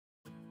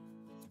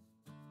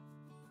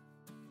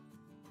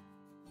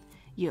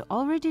You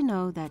already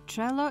know that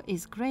Trello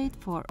is great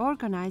for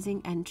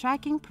organizing and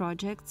tracking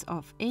projects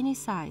of any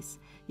size.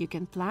 You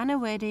can plan a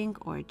wedding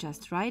or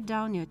just write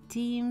down your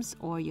team's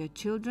or your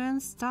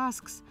children's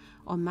tasks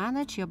or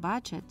manage your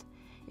budget.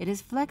 It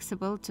is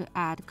flexible to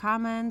add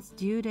comments,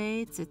 due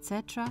dates,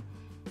 etc.,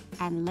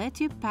 and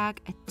let you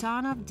pack a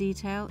ton of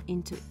detail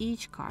into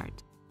each card.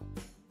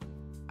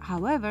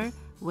 However,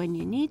 when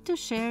you need to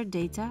share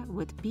data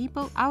with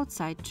people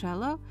outside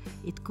Trello,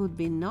 it could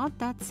be not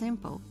that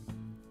simple.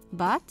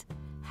 But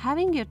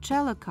having your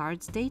Trello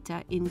cards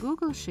data in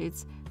Google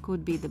Sheets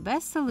could be the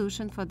best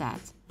solution for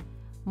that.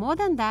 More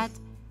than that,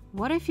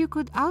 what if you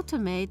could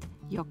automate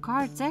your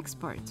cards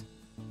export?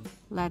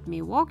 Let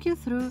me walk you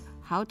through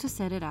how to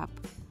set it up.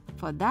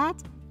 For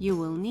that, you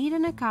will need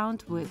an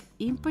account with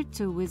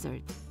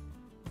Import2Wizard.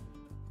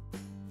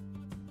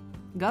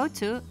 Go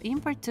to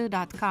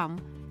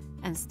import2.com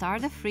and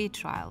start a free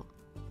trial.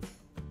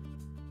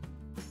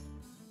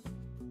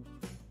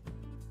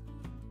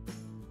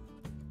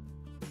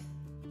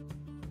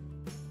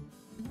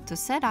 To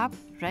set up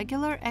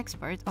regular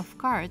export of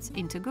cards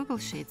into Google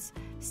Sheets,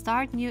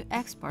 start New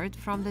Export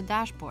from the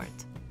dashboard.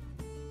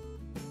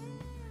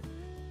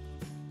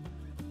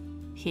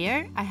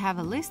 Here I have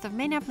a list of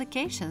many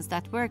applications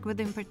that work with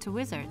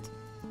Import2Wizard.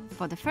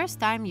 For the first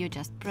time, you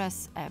just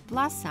press a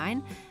plus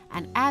sign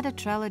and add a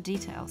Trello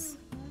details.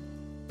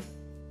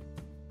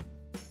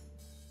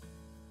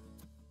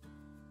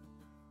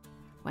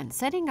 When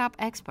setting up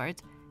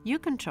export, you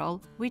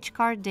control which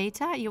card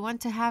data you want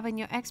to have in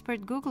your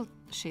export Google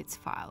Sheets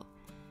file.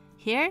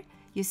 Here,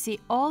 you see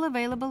all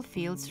available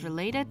fields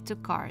related to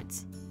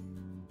cards.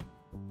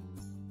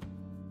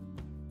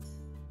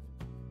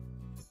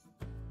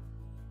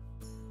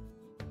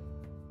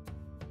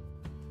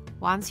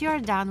 Once you are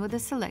done with the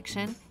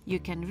selection, you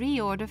can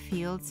reorder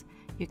fields.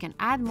 You can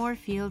add more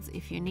fields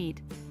if you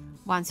need.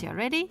 Once you're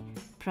ready,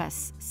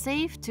 press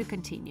Save to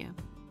continue.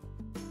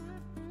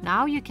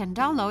 Now you can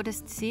download a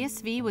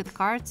CSV with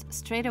cards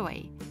straight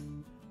away,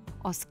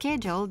 or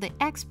schedule the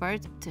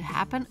export to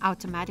happen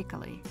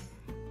automatically.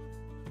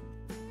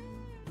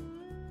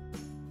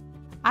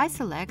 I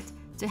select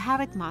to have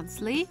it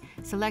monthly,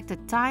 select a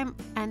time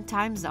and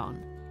time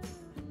zone.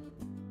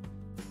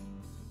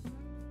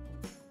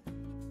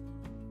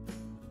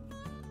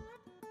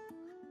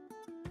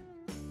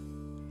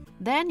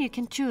 Then you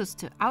can choose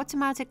to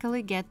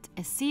automatically get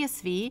a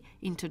CSV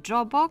into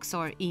Dropbox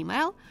or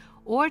email,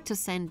 or to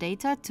send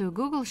data to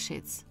Google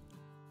Sheets.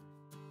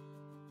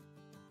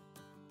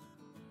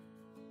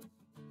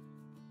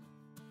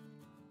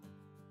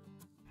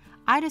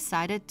 I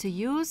decided to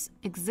use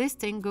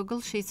existing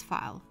Google Sheets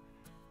file.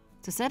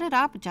 To set it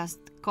up, just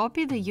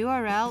copy the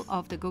URL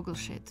of the Google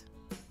Sheet.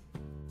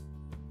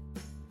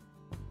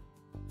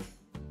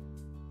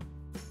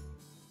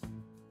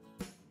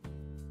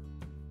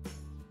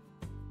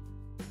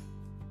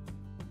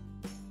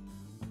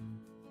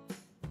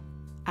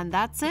 And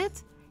that's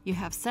it! You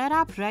have set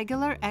up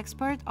regular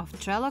export of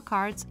Trello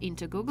cards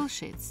into Google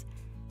Sheets.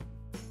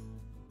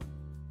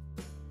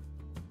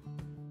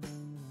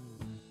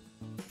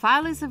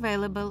 File is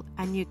available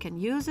and you can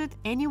use it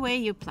any way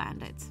you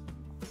planned it.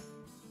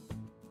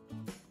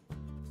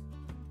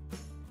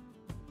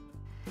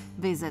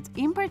 Visit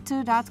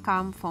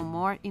import2.com for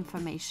more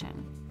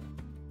information.